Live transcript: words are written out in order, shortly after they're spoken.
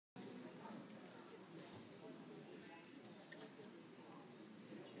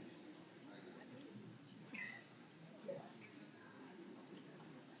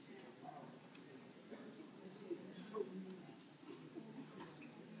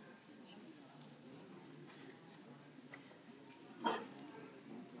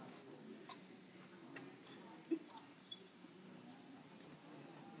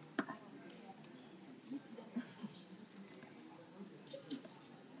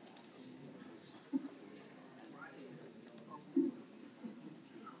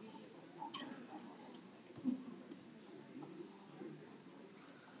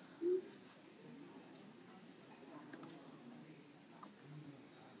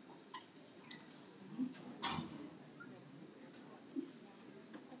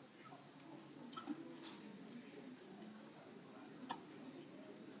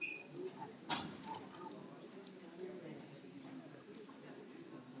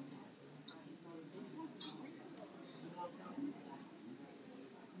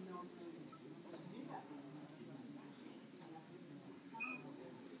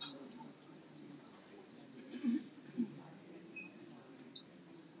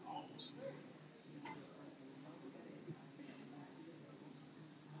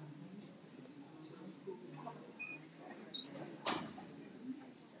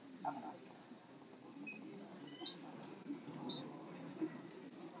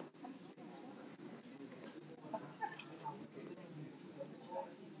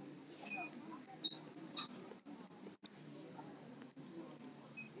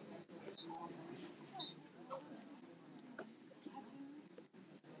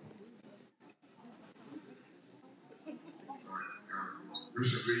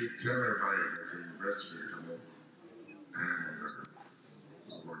Bishop Lee, tell everybody there's an investigator come over and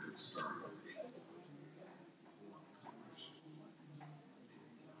we'll get started.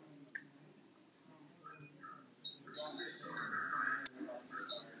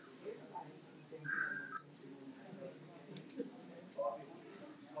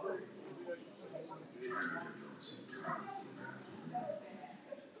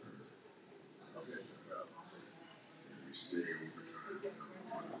 Stay over time.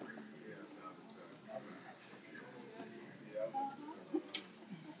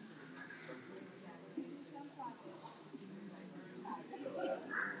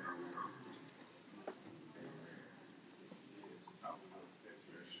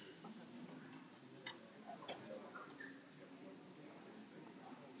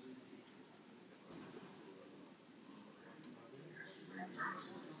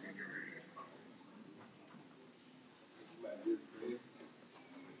 Thompson is in your radio.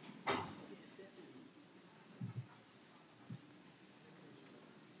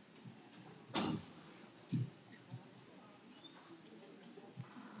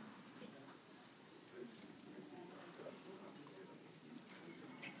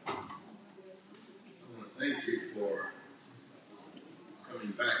 I want to thank you for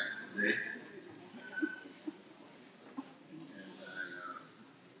coming back today. And I am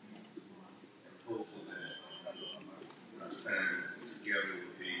hopeful that our time together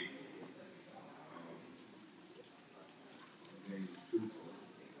will be again fruitful.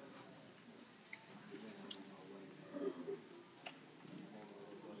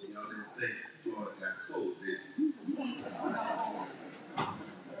 Y'all didn't think Florida got cold, did you?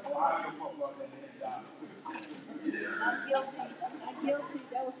 Yeah. I'm guilty. I'm guilty.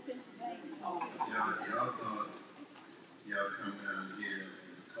 That was Pennsylvania. Y'all thought y'all come down here and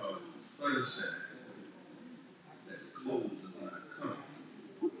because the sunshine that the cold does not come.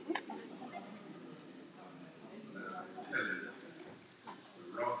 But I'm telling you,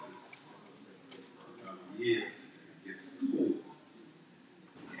 the Rosses of the years it gets cold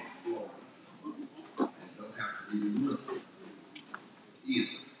in Florida and don't have to be winter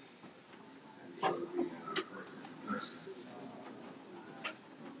either. And so we got our first introduction to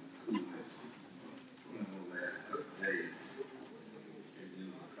this coolness. It's only going to last a couple of days and then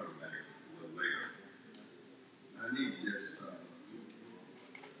we'll come back a little later. I need to just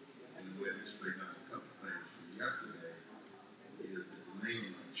in a way to straighten out a couple of things from yesterday is that the name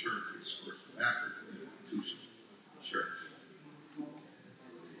of my church is First Baptist Institution Church. And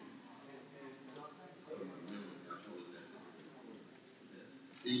so some of my members got hold of that. That's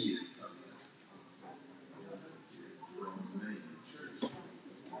D and something like is the wrong name of the church. I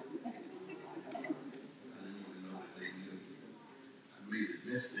didn't even know that they knew. I made a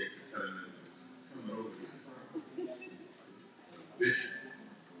mistake of telling them I was coming over here. Bishop.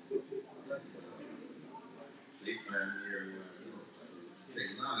 They find me everywhere I go. So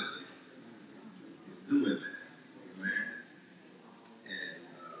technology is doing that. Amen.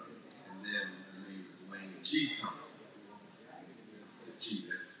 And then my name is Wayne G. Thompson. The G,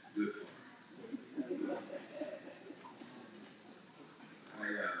 that's good for me.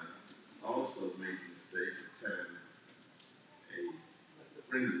 I also made the mistake of telling a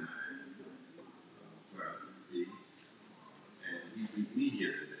friend of mine where I would be, and he beat me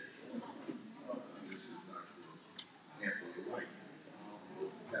here today. This is Dr. Anthony White,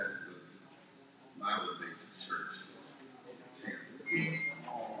 pastor of Bible-based church in Tampa.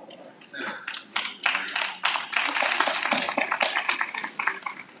 Now,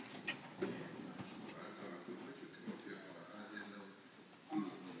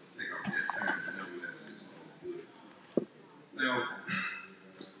 now,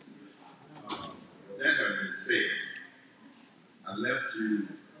 that having been said, I left you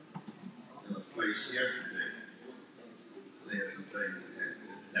in a place yesterday saying some things that had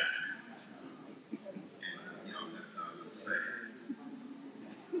to die. And y'all left out a little sad.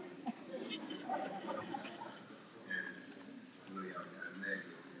 And I know y'all got mad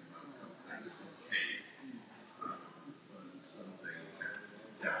with me about a couple things. It's okay. But some things have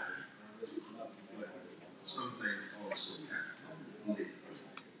to die. But some things also have to live.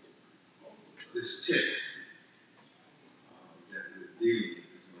 This text that we're dealing with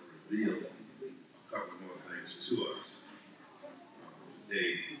is going to reveal a couple more things to us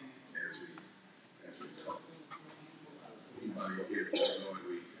today as we talk. Anybody here today, Lord,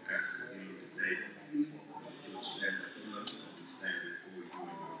 we ask again today to stand up for us and we stand before you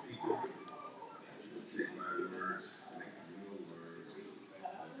and your people. You will take my words, make them your words, and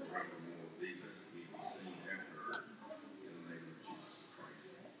forevermore lead us to be seen and heard. In the name of Jesus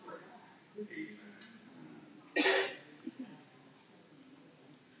Christ, I pray. Amen.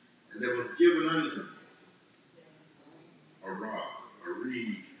 was given unto him a rod, a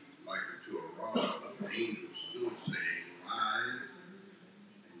reed like unto a rod. The angel stood saying, Rise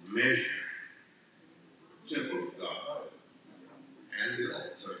and measure the temple of God and the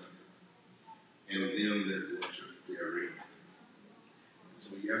altar and them that worship therein.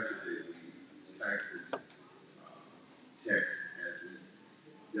 So yesterday we practiced text as we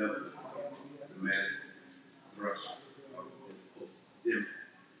dealt with the thematic thrust of this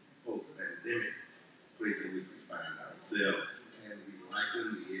post-pandemic place in which we find ourselves. And we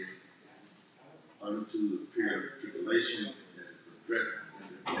likened it unto the period of tribulation that is addressed in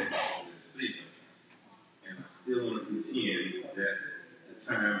the text of this season. And I still want to contend that the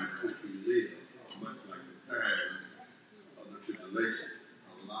time in which we live, much like the times of the tribulation,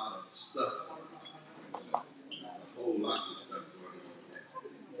 a lot of stuff going on. There's a whole lot of stuff going on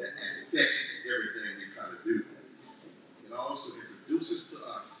that affects everything we try to do. It also introduces to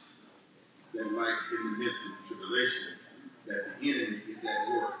us that, like in the midst of the tribulation, that the enemy is at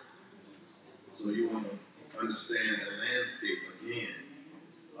work. So you want to understand the landscape again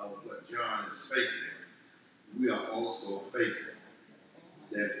of what John is facing. We are also facing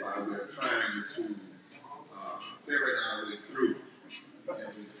that while we're trying to ferret our way through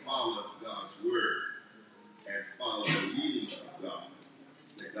as we follow God's word and follow the leading of God,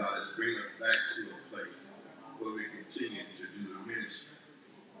 that God is bringing us back to a place where we continue to do the ministry,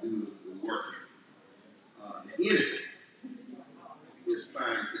 do the working. The enemy is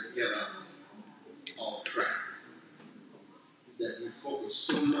trying to get us off track, that we focus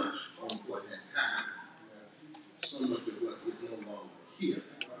so much on what has happened, so much of what is no longer here,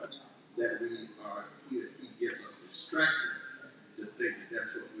 that he gets us distracted to think that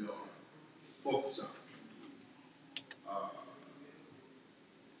that's what we ought to focus on.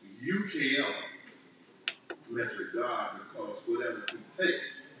 You can't mess with God because whatever he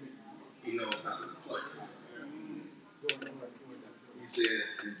takes, he knows how to replace. He says,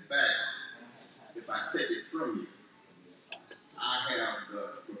 in fact, if I take it from you, I have the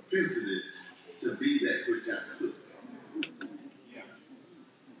propensity to be that which I took.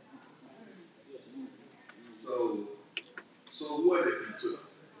 So what if he took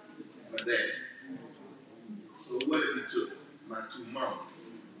my daddy? So what if he took my two mamas?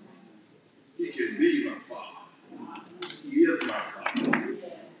 He can be my father. He is my father.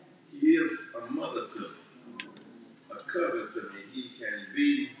 He is a mother to me, a cousin to me. He can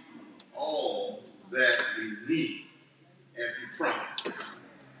be all that we need as he promised.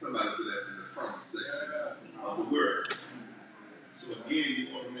 Somebody said that's in the promise section of the word. So again, you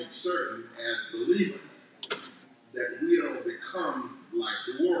want to make certain as believers that we don't become like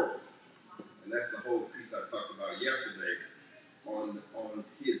the world. And that's the whole piece I talked about yesterday on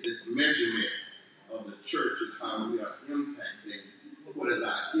this measurement of the church is how we are impacting. What is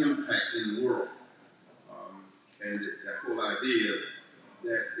our impact in the world? And that whole idea is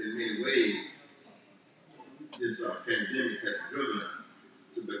that in many ways, this pandemic has driven us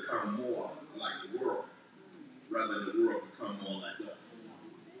to become more like the world, rather than the world become more like us.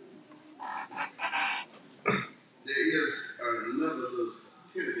 There is another little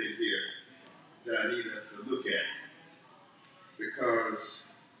tenet in here that I need us to look at, because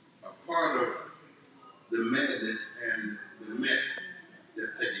a part of the madness and the mess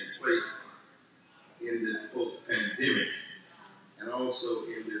that's taking place in this post-pandemic and also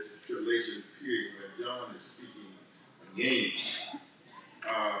in this tribulation period where John is speaking again,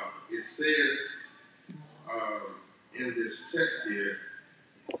 it says in this text here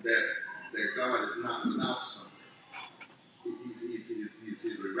that God is not without something. He's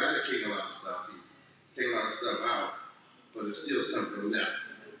eradicating a lot of stuff. He's taking a lot of stuff out, but there's still something left.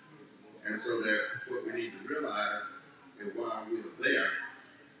 And so that what we need to realize is while we're there,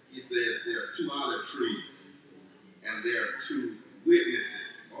 he says there are two olive trees and there are two witnesses.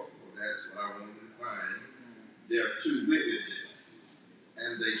 Oh, that's what I wanted to find. There are two witnesses,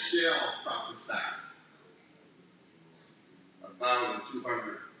 and they shall prophesy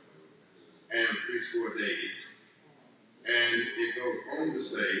 1,260 days. And it goes on to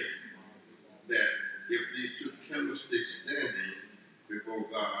say that if these two candlesticks standing before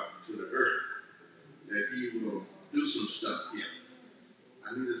God to the earth, that he will do some stuff here. I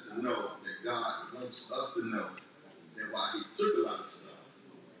need us to know that God wants us to know that while he took a lot of stuff,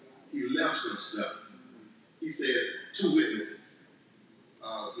 he left some stuff. He says two witnesses.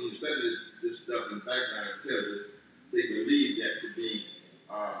 When you study this stuff in the background, it tells you they believe that to be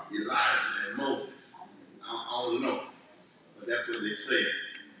Elijah and Moses. I don't know, but that's what they say.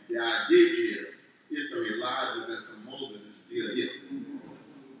 The idea is some Elijahs and some Moses is still here.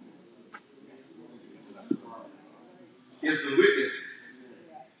 Here's some witnesses.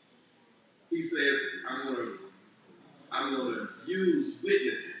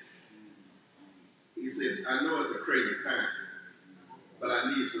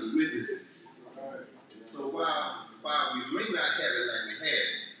 some witnesses. So while we may not have it like we had,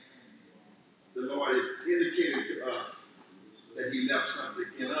 the Lord is indicating to us that he left something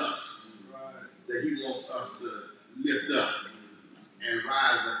in us that he wants us to lift up and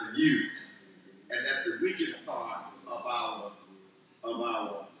rise up and use. And that's the weakest part of our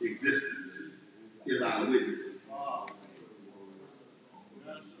existence, is our witnessing.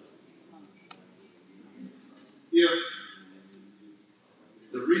 If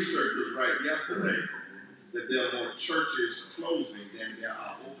the research was right yesterday that there are more churches closing than there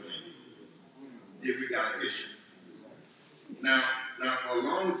are opening, then we got an issue. Now for a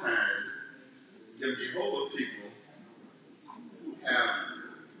long time, the Jehovah people have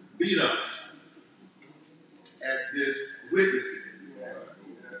beat us at this witnessing.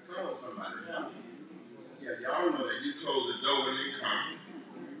 Come on, somebody. Yeah, y'all know that you close the door when you come,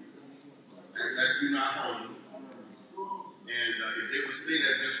 act like you're not home. And if they would stay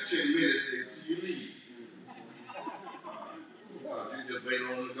there just 10 minutes, they'd see you leave. You just wait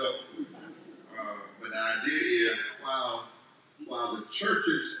on the go. But the idea is, while the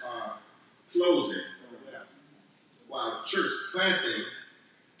churches are closing, while church planting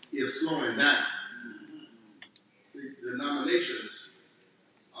is slowing down. See, denominations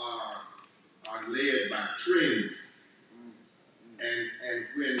are led by trends. And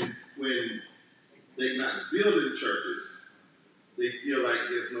when they're not building churches, they feel like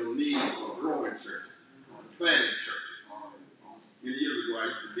there's no need for growing churches, planting churches. Many years ago, I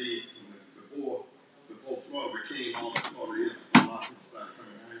used to be, before Florida became all that Florida is, a lot of people started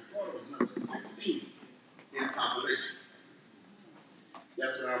coming down. Florida was number 16 in population.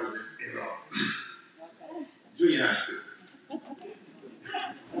 That's when I was in junior high school. And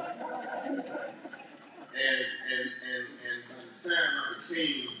by the time I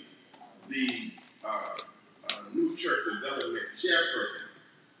became the new church development chairperson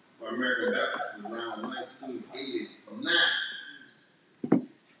for American Baptists around 1989,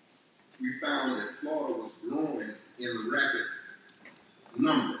 we found that Florida was growing in rapid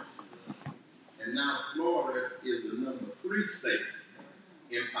numbers. And now Florida is the number 3 state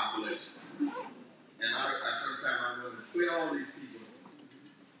in population. And I sometimes wonder where all these people,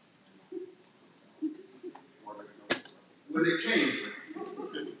 where they came from.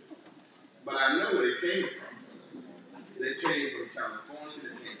 But I know where they came from. They came from California,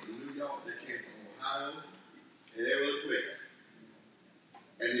 they came from New York, they came from Ohio, and every other place.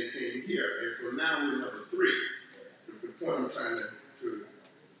 And they came here. And so now we're number 3. That's the point I'm trying to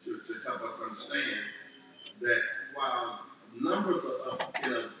help us understand, that while numbers are up in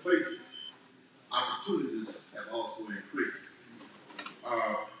other places, opportunities have also increased.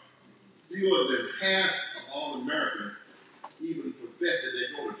 Fewer than half of all Americans even profess that they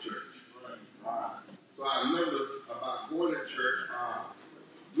go to church. So our numbers about going to church are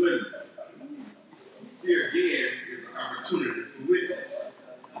good. Here again is an opportunity for witness.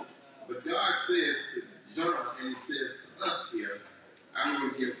 But God says to John, and he says to us here, I'm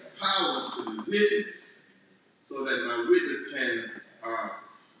going to give power to the witness so that my witness can,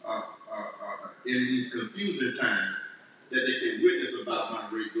 in these confusing times, that they can witness about my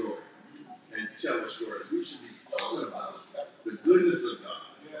great glory and tell a story. We should be talking about the goodness of God,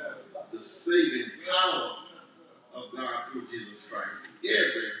 the saving power of God through Jesus Christ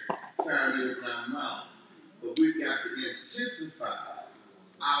every time it is in our mouth. But we've got to intensify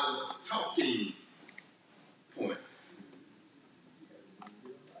our talking points.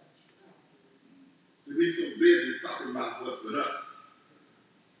 See, we're so busy talking about what's with us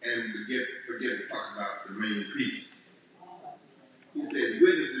and forget to talk about the main piece. He said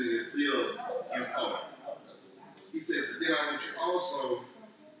witnessing is still important. He says, but then I want you also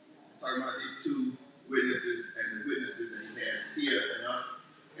talking about these 2 witnesses and the witnesses that he had here in us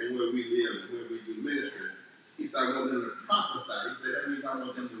and where we live and where we do ministry. He said, I want them to prophesy. He said, that means I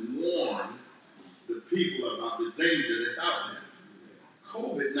want them to warn the people about the danger that's out there.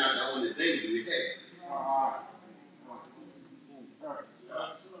 COVID not the only danger we had.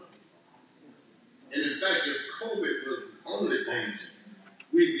 And in fact, if COVID was the only danger,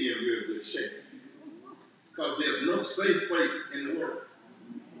 we'd be in real good shape. Because there's no safe place in the world.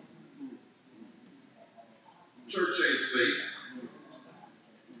 Church ain't safe.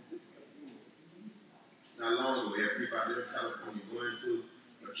 Not long ago, we had people out there in California going to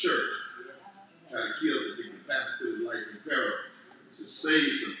a church, trying to kill some people. The pastor put his life in peril to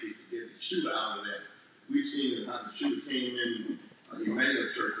save some people, get the shooter out of there. We've seen how the shooter came in Emmanuel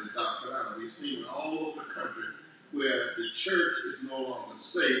Church in South Carolina. We've seen it all over the country where the church is no longer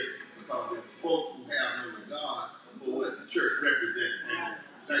safe because there are folk who have no regard for what the church represents, and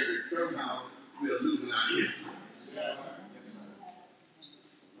the fact that somehow we are losing our influence.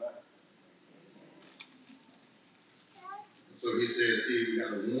 he says here we got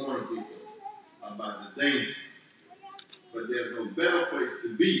to warn people about the danger. But there's no better place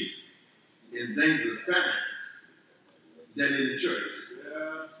to be in dangerous times than in the church.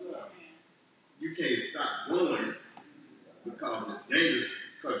 You can't stop going because it's dangerous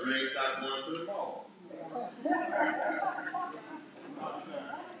because you ain't stopped going to the mall.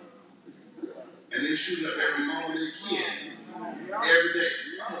 And they're shooting up every mall they can every day.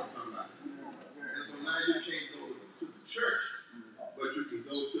 Come on, somebody. And so now you can't go to the church, but you can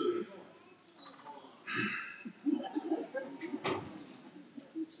go to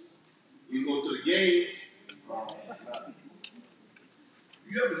the games.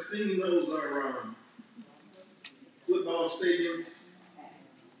 You ever seen those football stadiums?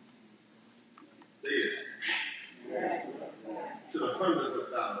 They is to the hundreds of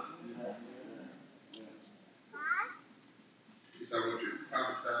thousands. He said, I want you to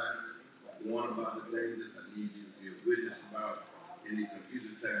prophesy, warn about the dangers I need you to be a witness about in these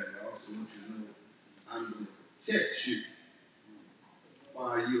confusing times. I also want you to know I'm going to protect you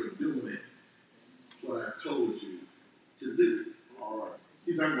while you're doing what I told you to do. All right.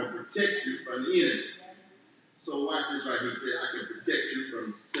 He said, I'm going to protect you from the enemy. So watch this right here. He said, I can protect you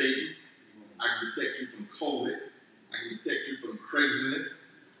from Satan. I can protect you from COVID. I can protect you from craziness.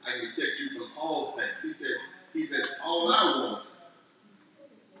 I can protect you from all things. He says, all I want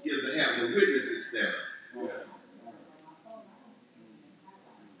is to have the witnesses there.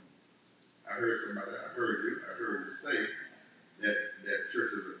 I heard you say that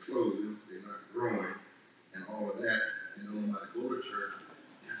churches are closing, they're not growing, and all of that, and don't know how to go to church.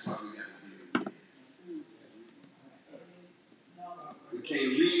 That's why we got to be a witness. We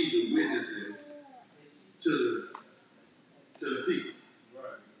can't leave the witnessing to the people.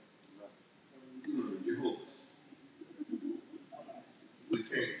 You know, Jehovah's. We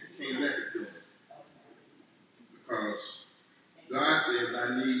can't let it to them. Because God says, I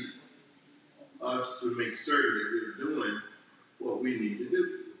need us to make certain that we're doing what we need to do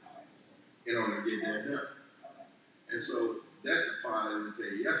in order to get that done. And so that's the part I didn't tell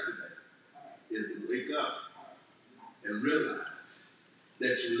you yesterday, is to wake up and realize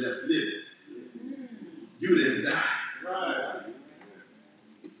that you left living. You didn't die. Right.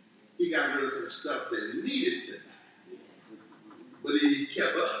 He got rid of some stuff that needed to die. But he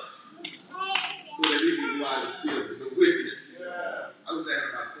kept us so that we can go out and still be a witness. Yeah. I was having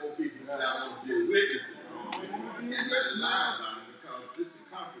about 4 people who said, I want to be a witness this morning. And let lie about it because this is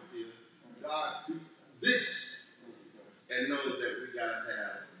the conference here. God sees this and knows that we got to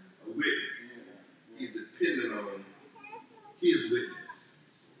have a witness. He's dependent on his witness.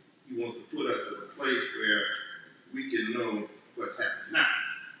 He wants to put us in a place where we can know what's happening. Now,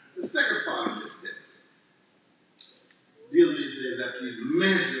 the second part of this text deals with that we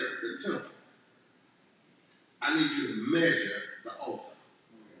measure the temple. I need you to measure the altar.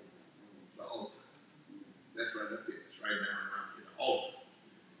 The altar. That's right up here. It's right down around here. The altar.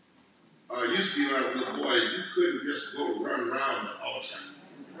 Used to be when I was a little boy, you couldn't just go run around the altar.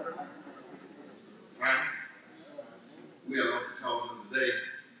 Right? We had an altar call the other day,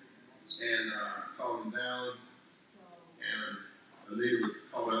 and called him down, and a lady was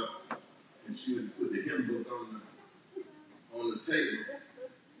caught up, and she would put the hymn book on the table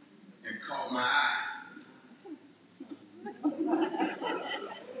and caught my eye.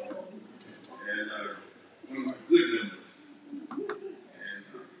 And one of my good members, and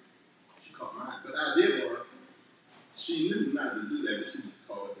she caught my eye. But the idea was, she knew not to do that, but she was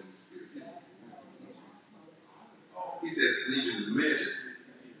caught up in the spirit. He says, I need you to measure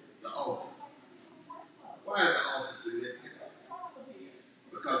the altar. Why is the altar significant?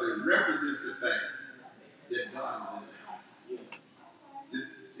 Because it represents the fact that God is in the house.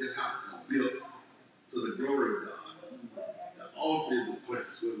 This house is built to the glory of God. The altar is the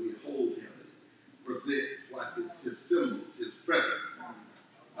place where we hold him, present his symbols, his presence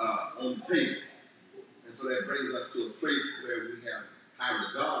on the table. And so that brings us to a place where we have high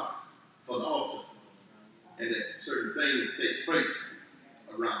regard for the altar, and that certain things take place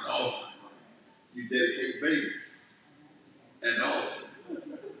around the altar. You dedicate babies at the altar.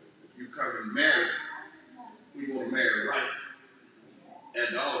 You come and marry. We want to marry right at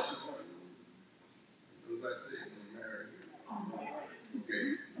the altar. What was I saying? We want to marry. Okay.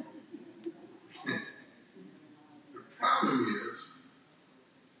 The problem is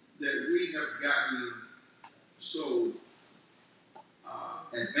that we have gotten so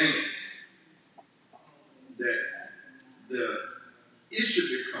advanced that the issue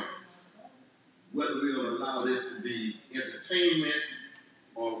becomes whether we're going to allow this to be entertainment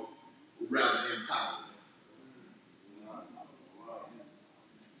or rather empowerment.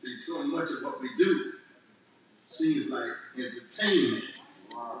 See, so much of what we do, seems like entertainment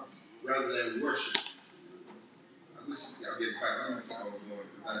rather than worship. I wish y'all get quiet. I'm gonna keep on going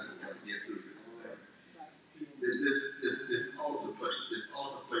because I just gotta get through this. This altar place.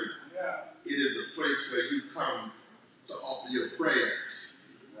 It is the place where you come to offer your prayers,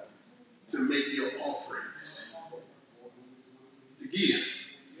 to make your offerings, to give,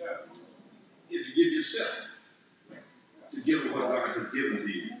 to give yourself, to give what God has given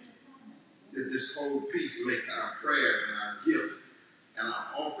to you. That this whole piece makes our prayers and our gifts and our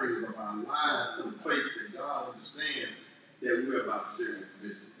offerings of our lives to the place that God understands that we're about serious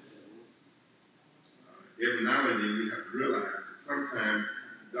business. Every now and then we have to realize that sometimes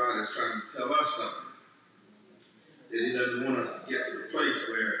God is trying to tell us something. That He doesn't want us to get to the place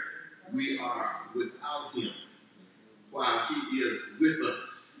where we are without Him while He is with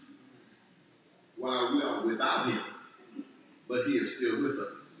us. While we are without Him, but He is still with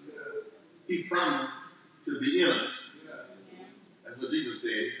us. He promised to be in us. That's what Jesus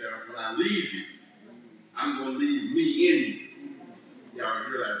said. He said, when I leave you, I'm going to leave me in you. Y'all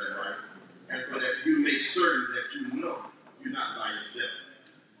realize that, right? And so that you make certain that you know you're not by yourself.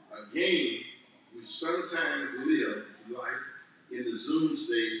 Again, we sometimes live life in the Zoom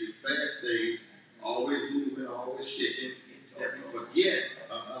stage, the fast stage, always moving, always shaking, that we forget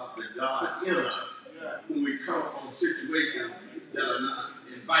about the God in us when we come from situations that are not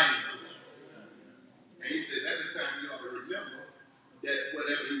inviting to us. And He says, at the time you ought to remember that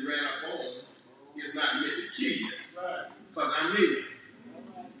whatever you ran up on is not meant to kill you, because I'm in you.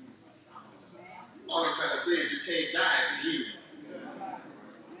 All I'm trying to say is you can't die if you're in you.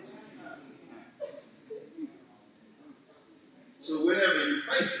 So whenever you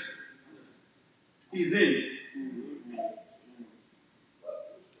face it, He's in you.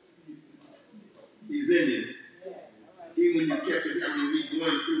 He's in you. Even when you catch it, I mean, we're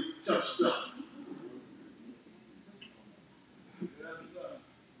going through tough stuff.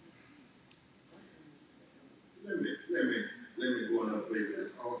 Let me go on up with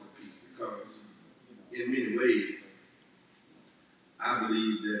this altar piece, because in many ways, I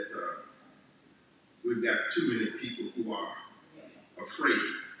believe that we've got too many people who are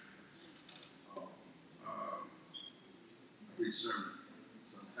afraid. I preached a sermon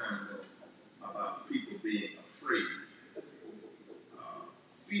some time ago about people being afraid.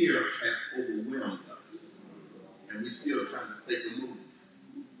 Fear has overwhelmed us, and we're still trying to take a move.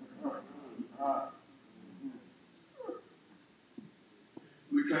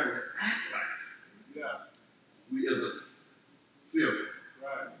 We're trying to act like we isn't fearful,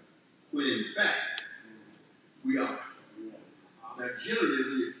 when in fact we are. Now, generally,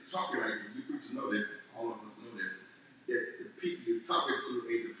 when you're talking like this, you preachers know this, all of us know this, that the people you're talking to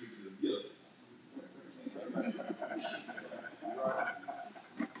ain't the people that's guilty.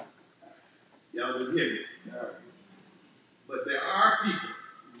 Y'all didn't hear me. But there are people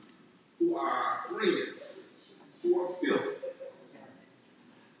who are our friends, who are filthy.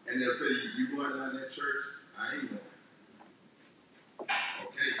 And they'll say, you going down that church? I ain't going.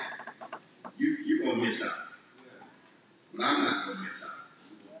 Okay? You're going to miss out. But I'm not going to miss out.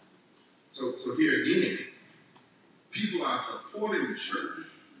 So here again, people are supporting the church,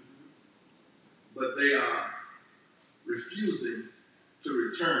 but they are refusing to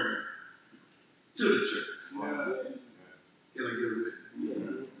return to the church. Can I get a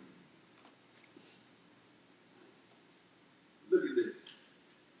witness? Look at this.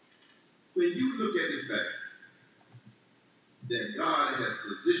 When you look at the fact that God has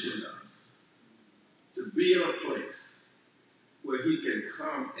positioned us to be in a place where He can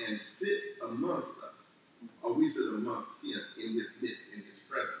come and sit amongst us, or we sit amongst Him in His midst, in His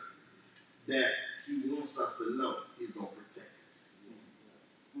presence, that He wants us to know He's going to protect us.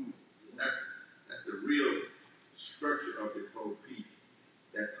 That's the real structure of this whole piece,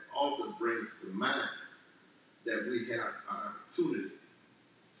 that the author brings to mind, that we have an opportunity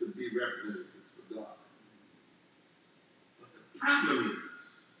to be representatives for God. But the problem is,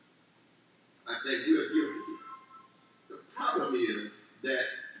 I think we are guilty here. The problem is that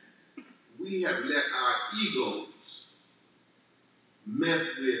we have let our egos mess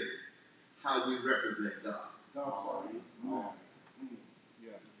with how we represent God.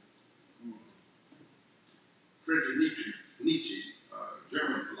 Friedrich Nietzsche,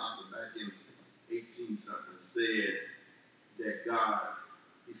 German philosopher back in 18-something, said that God,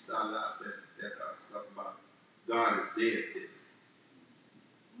 he started out that stuff about God is dead.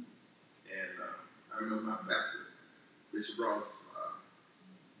 And I remember my pastor, Bishop Ross,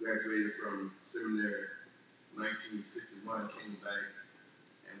 graduated from seminary in 1961, came back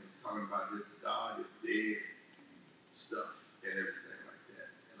and was talking about this God is dead stuff and everything like that.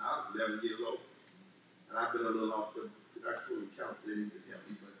 And I was 11 years old. And I I've been a little off. I told the counselor they need to help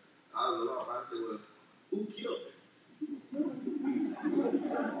me, but I was a little off. I said, well, who killed him?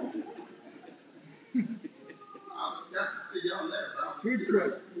 That's to say, y'all laugh, but I was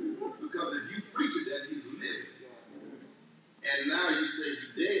serious. Because if you preach it that he's living, and now you say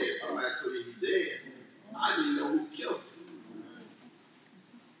he's dead, somebody told you he's dead, I didn't know who killed him.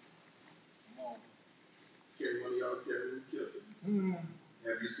 Can one of y'all tell me who killed him?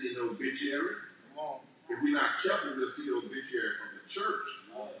 Have you seen the obituary? If we're not careful, we'll see the obituary from the church,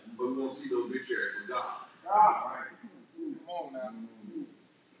 but we won't see the obituary from God. Come on now.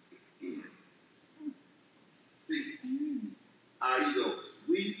 See, our egos,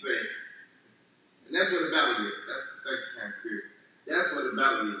 we think, and that's what the battle is. Thank you, kind spirit. That's what the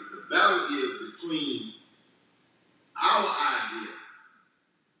battle is. The battle is between our idea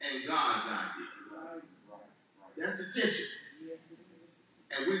and God's idea. That's the tension.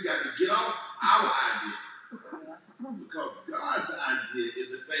 And we've got to get off our idea. Because God's idea is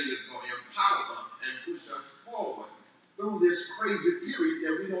the thing that's going to empower us and push us forward through this crazy period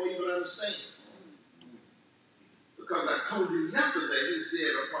that we don't even understand. Because I told you yesterday, he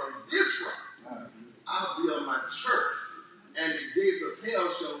said, upon this rock, I'll build my church, and the gates of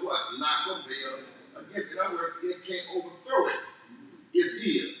hell shall what? Not prevail against it. In other words, it can't overthrow it. It's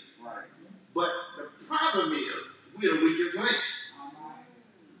his. Right. But the problem is, we're the weakest link.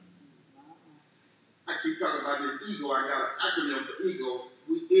 I keep talking about this ego. I got an acronym for ego.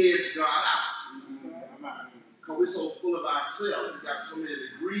 We edge God out. Because we're so full of ourselves. We got so many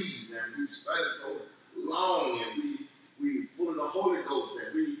degrees, and we've studied so long, and we full of the Holy Ghost,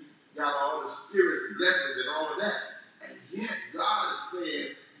 and we got all the Spirit's blessings and all of that. And yet God is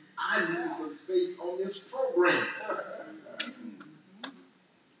saying, I need some space on this program.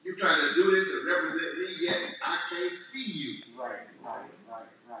 You're trying to do this and represent me, yet I can't see you. Right.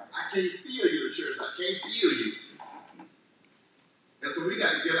 I can't feel you, the church. I can't feel you. And so we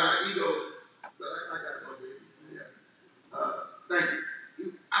got to get our egos. I got one baby. Yeah. Thank you.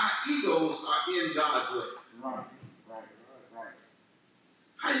 Our egos are in God's way. Right.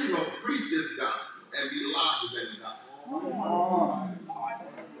 How you going to preach this gospel and be larger than the gospel?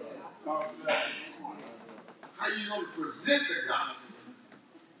 How you going to present the gospel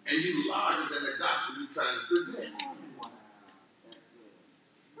and you larger than the gospel you're trying to present?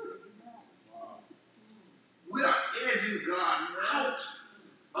 We are edging God out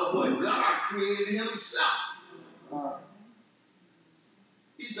of what God created himself.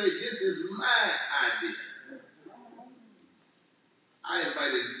 He said, this is my idea. I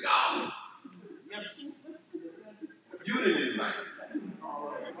invited y'all. You didn't invite me.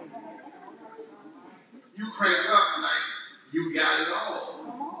 You crank up like you got it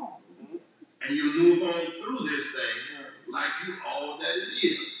all. And you move on through this thing like you all that it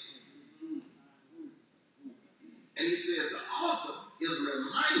is. And he said the altar is a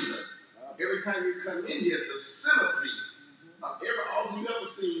reminder. Every time you come in here, the centerpiece of every altar you ever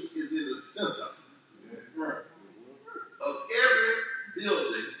seen is in the center of every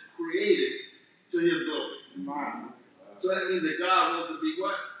building created to his glory. So that means that God wants to be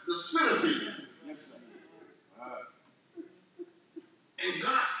what? The centerpiece. And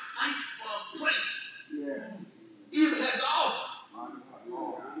God fights for a place. Even at the altar.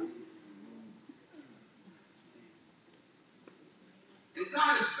 And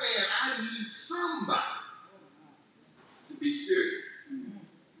God is saying, I need somebody to be serious.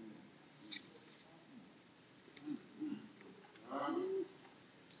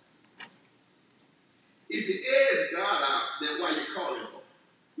 If you edge God out, then why you calling for?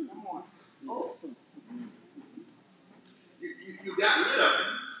 You got rid of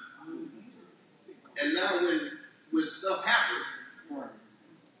him. And now when stuff happens,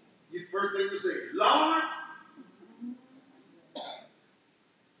 you first thing you say, Lord,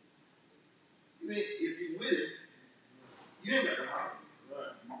 if you with it, you ain't got to holler.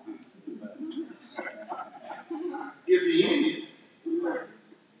 If he in you,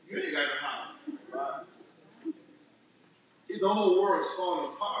 you ain't got to holler. If the whole world's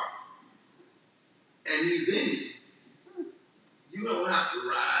falling apart and he's in you, you don't have to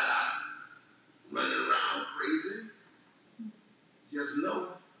ride out, running around crazy. Just know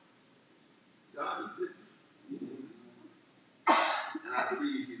God is with you. And I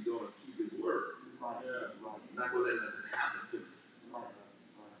believe he's going to keep his word. Not going to let nothing happen to me.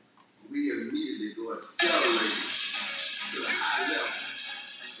 We immediately go accelerating to the high level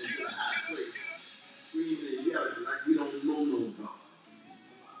and to the high place, screaming and yelling like we don't know no God.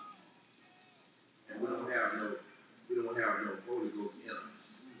 And we don't have no Holy Ghost in us.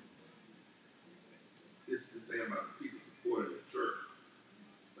 This is the thing about the people supporting the church,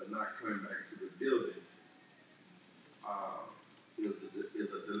 but not coming back to the building is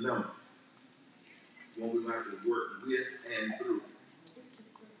a dilemma. One we have to work with and through.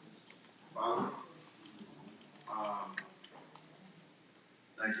 Father,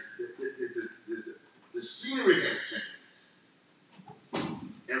 thank you. The scenery has changed.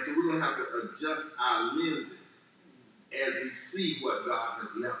 And so we're going to have to adjust our lenses as we see what God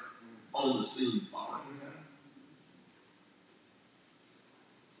has left on the scene for us.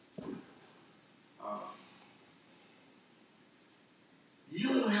 You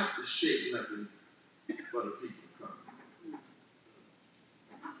don't have to shake nothing for the people to come.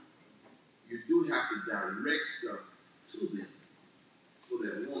 You do have to direct stuff to them so they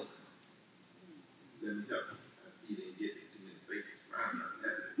want to come. Let me help you. I see you didn't get too many faces around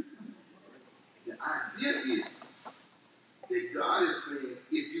that. The idea is that God is saying,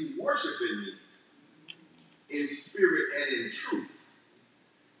 if you worship in me in spirit and in truth,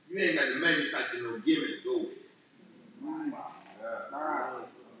 you ain't got to manufacture no gimmick to go with it.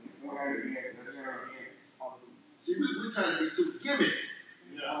 See, we're trying to be too gimmick.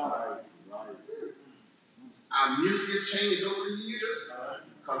 Our music has changed over the years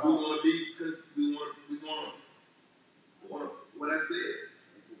because we want to be, we want to, what I said,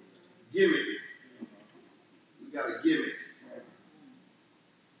 gimmick it. We got a gimmick.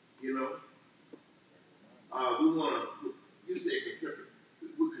 You know? We want to, you say contemporary,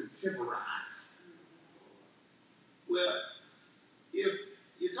 we're contemporized. Well, if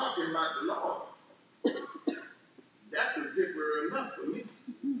you're talking about the law, that's contemporary enough for me.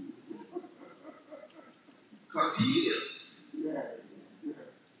 Because he is.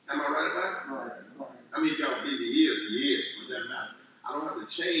 Am I right about it? Right. I mean, if y'all believe he is, so it doesn't matter. I don't have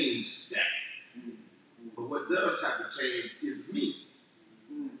to change that. But what does have to change is me.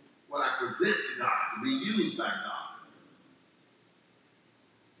 What I present to God, to be used by God.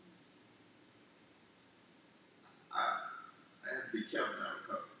 I have to be careful now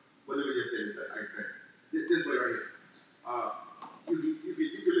because, well, let me just say this way right here. You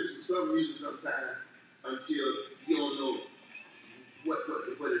can listen to some music sometimes until you don't know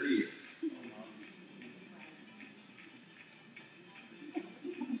what it is.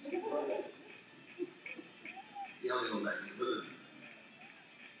 Y'all ain't gonna like me, but listen.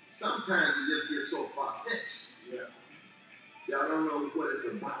 Sometimes it just gets so far-fetched. Y'all don't know what it's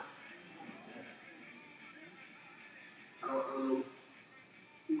about. I don't know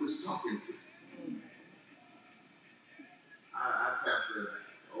who it's talking to. I pastor the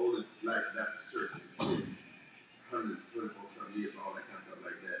oldest Black Baptist church in the city. 124 some years, all that kind of stuff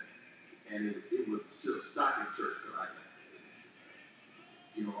like that. And it was still a stocking church till I got there.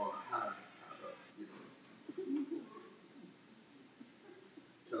 You know, all the high you know,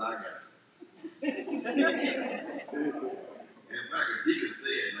 till I got there. And in fact, a deacon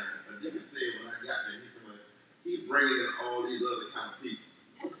said when I got there, he said, well, he bringing in all these other kind of people.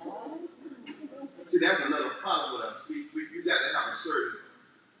 See, that's another problem with us. You got to have a certain.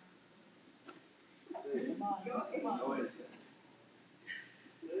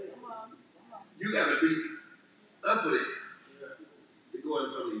 You got to be uppity to go in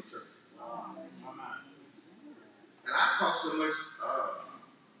some of these churches. And I caught so much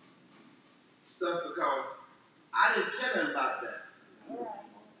stuff because I didn't care nothing about that.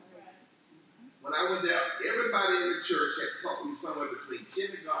 When I went there, everybody in the church had taught me somewhere between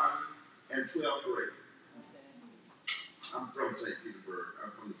kindergarten and 12th grade. I'm from St. Petersburg.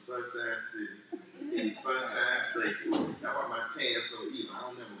 I'm from the Sunshine City, in the Sunshine State. That's why my tan so evil. I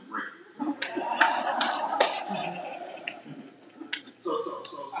don't never break it. So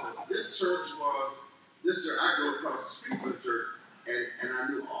this church, I go across the street from the church, and I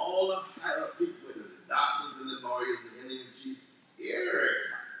knew all the high up people, the doctors and the lawyers, the Indian chiefs, everybody.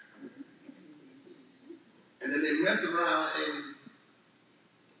 And then they messed around and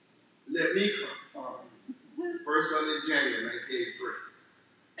let me come. First Sunday in January 1983.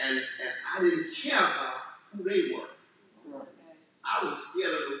 And I didn't care about who they were. I was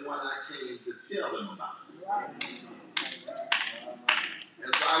scared of the one I came to tell them about.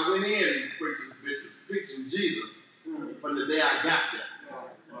 And so I went in preaching Jesus from the day I got there.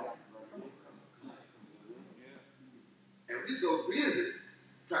 And we so busy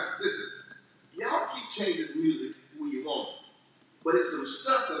trying to listen. Y'all keep changing the music when you want. But it's some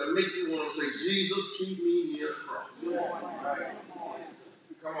stuff that'll make you want to say, Jesus, keep me near the cross.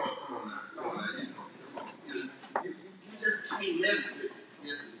 Come on now. You just can't mess with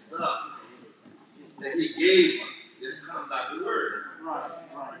this stuff that he gave us that comes out the word. Right.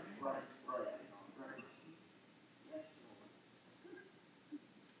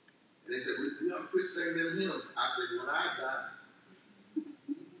 And they said, we ought to quit singing them hymns. I said, when I die,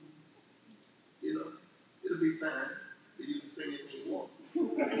 it'll be time. sing anything more.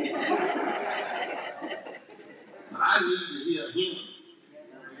 But I need to hear him.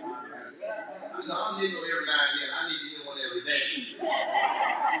 I know I'm getting one every now and then. I need to hear one every day.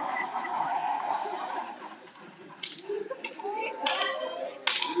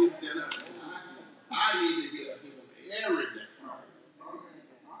 Let me stand up. I need to hear him every day.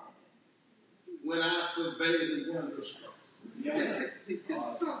 When I survey the wondrous cross.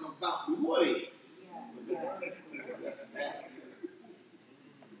 It's something about the words.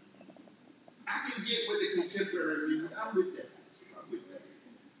 I can get with the contemporary music. I'm with that.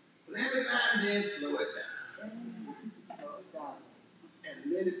 But every now and then, slow it down. And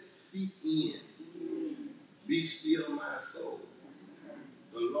let it seep in. Be still, my soul.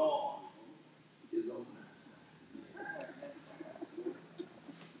 The Lord is on my side.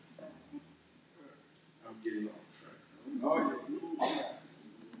 I'm getting off track. Oh, yeah.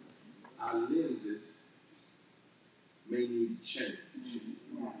 Our lenses may need to change.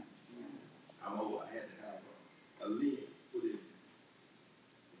 I'm old. I had to have a lens put in.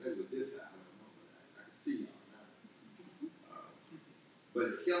 That was this side. I don't know, but I can see y'all now. But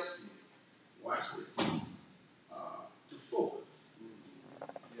it helps me, watch this, to focus. I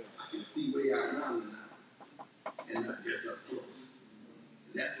can see way out now and not just up close.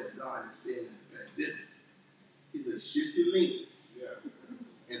 And that's what God is saying back then. He said, shift your lens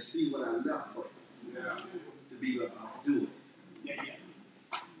and see what I left for you to be what I'm doing.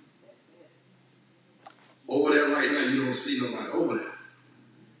 Over there right now, you don't see nobody over there.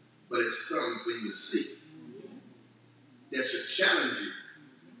 But it's something for you to see. That should challenge you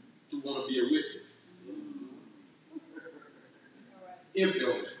to want to be a witness. Empty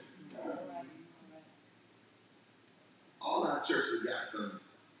over there. All our churches got some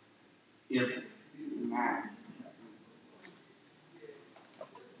empty.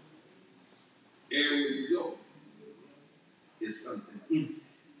 Everywhere you go, is something empty.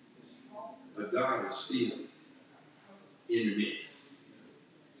 But God is still in the midst.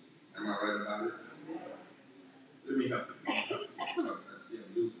 Am I right about it? Let me help you. Because I see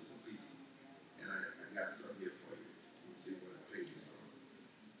I'm losing some people. And I got something here for you. Let's see what I paid you some.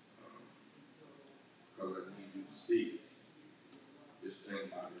 Because I need you to see it. This thing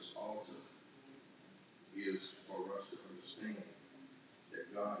about this altar is for us to understand that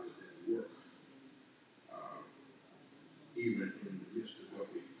God is at work. Even in the midst of what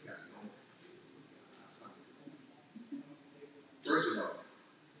we got going. First of all,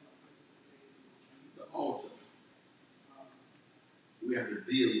 the altar, we have to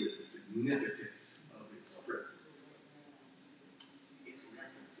deal with the significance of its presence. It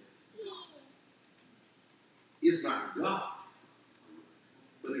represents God. It's not God,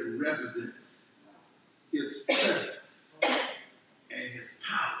 but it represents his presence and his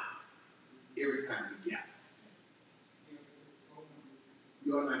power every time we gather.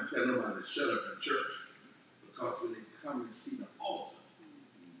 You ought not tell nobody to shut up in church, because when they come and see the altar,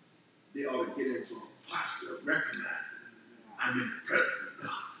 they ought to get into a posture of recognizing I'm in the presence of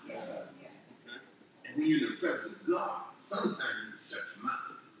God. And when you're in the presence of God, sometimes you shut your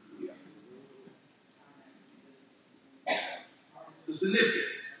mouth. The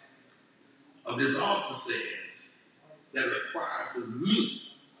significance of this altar says that it requires of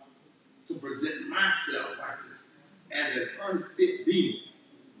me to present myself righteous as an unfit being.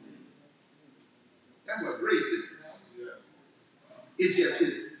 That's what grace is. It's just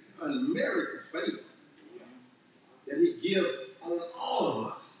his unmerited favor that he gives on all of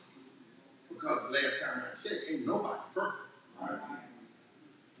us. Because last time I checked, ain't nobody perfect.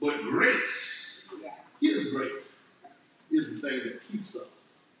 But grace, his grace, is the thing that keeps us.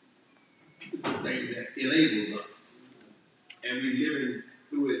 It's the thing that enables us. And we living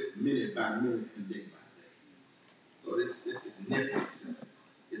through it minute by minute and day by day. So it's significant.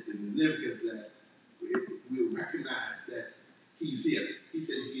 It's significant that we recognize that he's here. He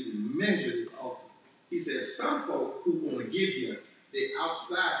said he can measure this altar. He said some folk who want to get here, they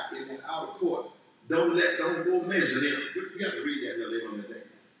outside in that outer court. Don't go measure them. You have to read that later on the day.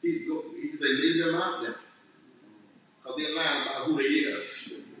 He said leave them out there. Because they're lying about who they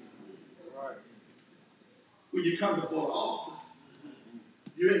is. Right. When you come before the altar,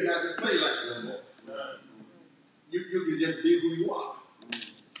 you ain't got to play like no more. Right. You can just be who you are.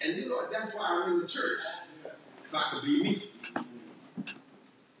 And you know what? That's why I'm in the church. If I could be me.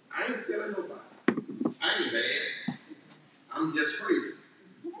 I ain't scared of nobody. I ain't bad. I'm just crazy.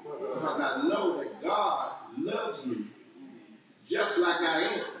 Because I know that God loves me just like I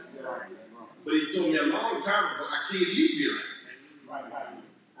am. But he told me a long time ago, I can't leave you like that.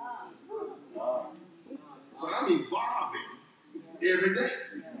 So I'm evolving every day.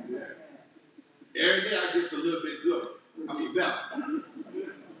 Every day I get a little bit good. I mean,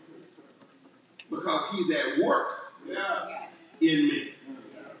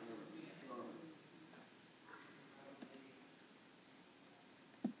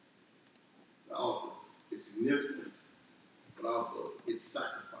 also its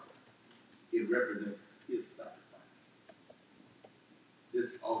sacrifice. It represents his sacrifice. This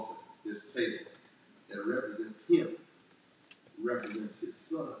altar, this table, that represents him, represents his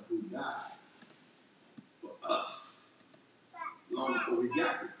son who died for us long before we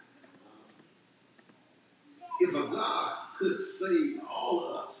got here. If a God could save all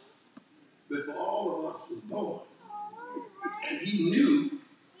of us before all of us was born, and he knew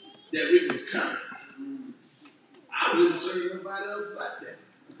that it was coming, I wouldn't save nobody else but that.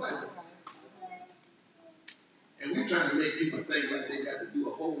 And we're trying to make people think that they got to do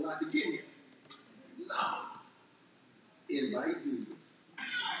a whole lot to get here. No. Invite Jesus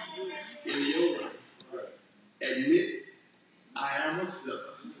in your life. Admit, I am a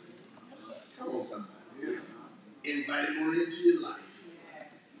sinner. Come on, somebody. Invite him on into your life.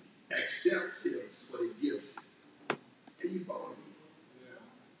 Accept him for the gift. And you follow him.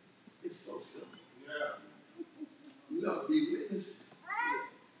 It's so simple. You ought to be witness.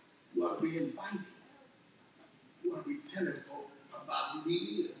 You ought to be invited. You ought to be telling folk about who he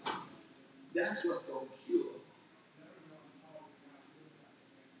is. That's what's going to cure.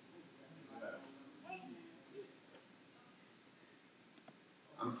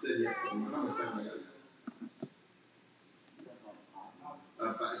 I'm sitting here for a moment. I'm saying I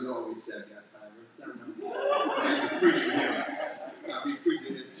got you always say I got 5 minutes. I ain't preaching here. I'll be preaching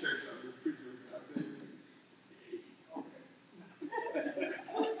in this church. I'll be preaching.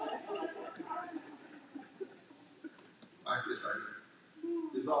 Watch this right here.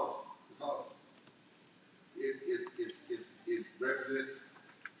 This altar. It represents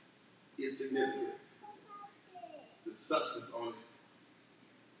its significance. The substance on it.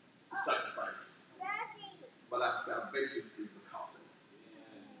 The sacrifice. But our salvation is because of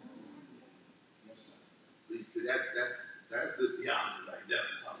it. See that's the theology like that.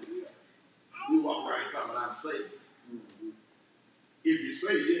 We walk around talking about I'm saved. If you're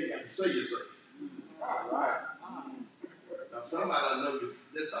saved, you ain't got to say you're saved. All right. Now somebody I know you.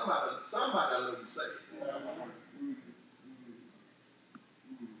 There's somebody I know you saved.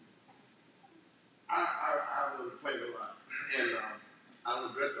 I really play a lot, and I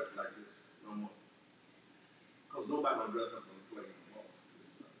don't dress up like this no more. Because nobody don't dress up on the plane anymore.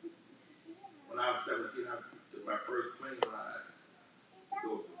 When I was 17, I took my first plane ride, go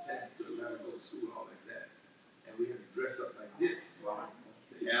from 10 to 11, go to school, all like that. And we had to dress up like this.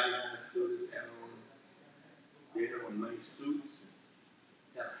 The airline stewardess had on, they had on nice suits,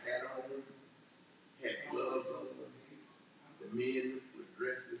 had a hat on, had gloves on. The men were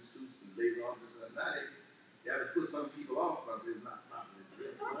dressed in suits and laid on this and that. They had to put some people off because they're not properly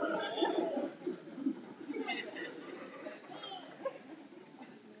dressed.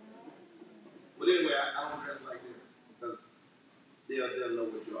 But anyway, I don't dress like this because they'll know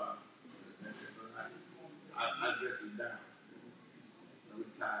what you are. I dress it down. I'm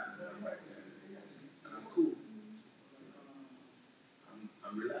tired and I'm like that. And I'm cool.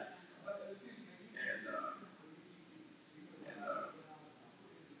 I'm relaxed. And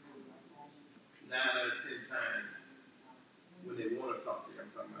 9 out of 10 times when they want to talk to you, I'm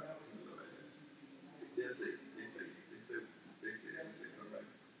talking about people like that. They say something like,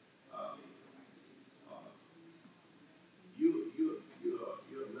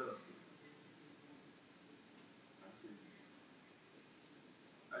 you're a minister.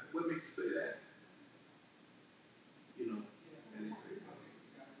 I said, what makes you say that? You know, and they say,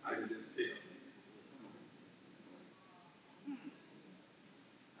 I can just tell.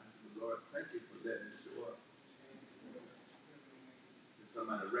 I said, Lord, thank you for letting me show up. And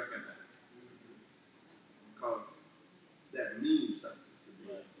somebody recognize it. Because that means something to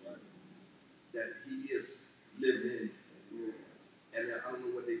me. That he is living in me. And I don't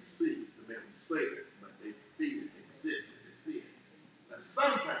know what they see to make them say it, but they feel it, they sense it, they see it. Now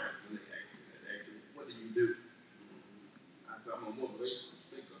sometimes when they ask me, what do you do? I said, I'm a motivational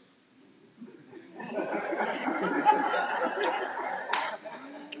speaker.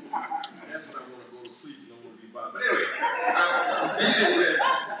 That's when I want to go to sleep, don't want to be bothered. But anyway, I'm dealing with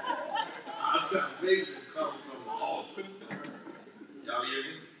our salvation comes from the altar. Y'all hear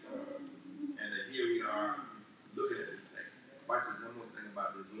me? And then here we are looking at this thing. Watch this one more thing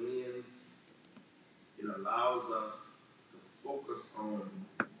about this lens. It allows us to focus on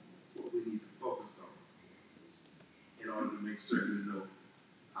what we need to focus on in order to make certain we know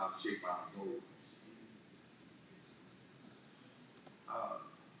how to shape our goals.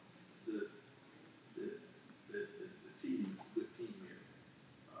 The team, good team here,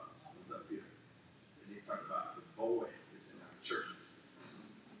 was up here, and they talk about the void that's in our churches.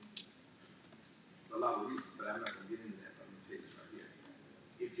 There's a lot of reasons, but I'm not going to get into that. But I'm going to tell you this right here.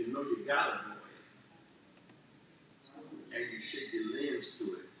 If you know you got a void, and you shake your lens to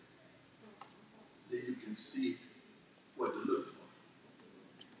it, then you can see what to look for.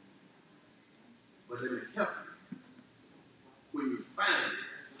 But let me help you. When you find it,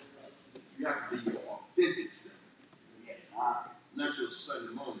 you have to be your authentic self, not your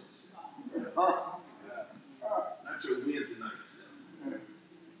Sunday morning self, not your Wednesday night self.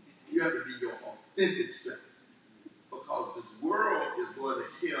 You have to be your authentic self, because this world is going to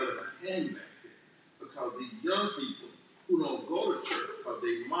hell in a handbasket, because these young people who don't go to church because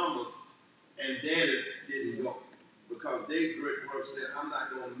their mamas and daddies didn't go, because they great up said, I'm not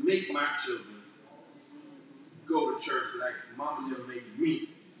going to make my children go to church like mama never made me.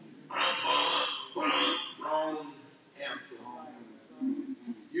 Wrong answer.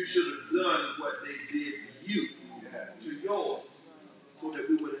 You should have done what they did to you, to yours, so that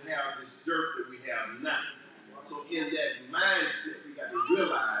we would have this dirt that we have now. So in that mindset, we got to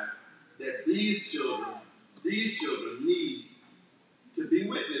realize that these children need to be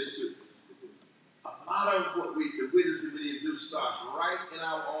witnessed to. A lot of what the witnessing we need to do starts right in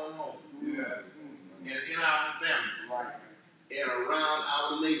our own home, and in our families, and around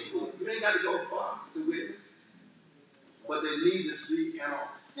our neighborhood. You ain't got to go far to witness, but they need to see an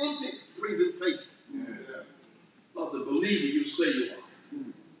authentic presentation of the believer you say you are.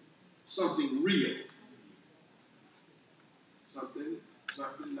 Something real. Something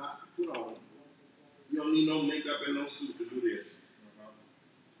not put on. You don't need no makeup and no suit to do this.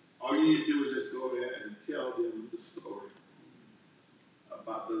 All you need to do is just go there and tell them the story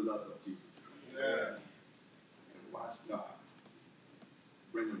about the love of Jesus Christ. And watch God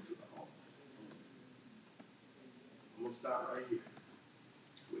bring them to the altar. I'm going to stop right here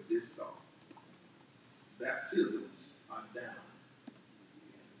with this thought. Baptisms are down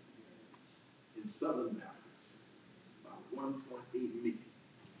in Southern Baptist by 1.8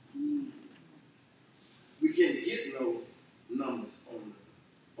 million. We can't get no numbers on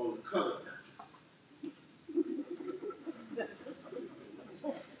the colored Baptists.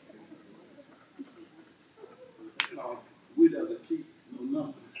 Because we doesn't keep no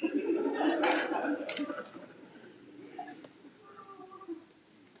numbers.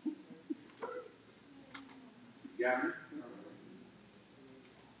 Got me?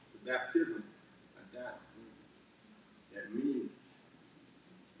 The baptisms are down. That means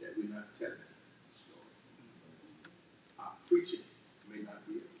that we're not telling the story. Our preaching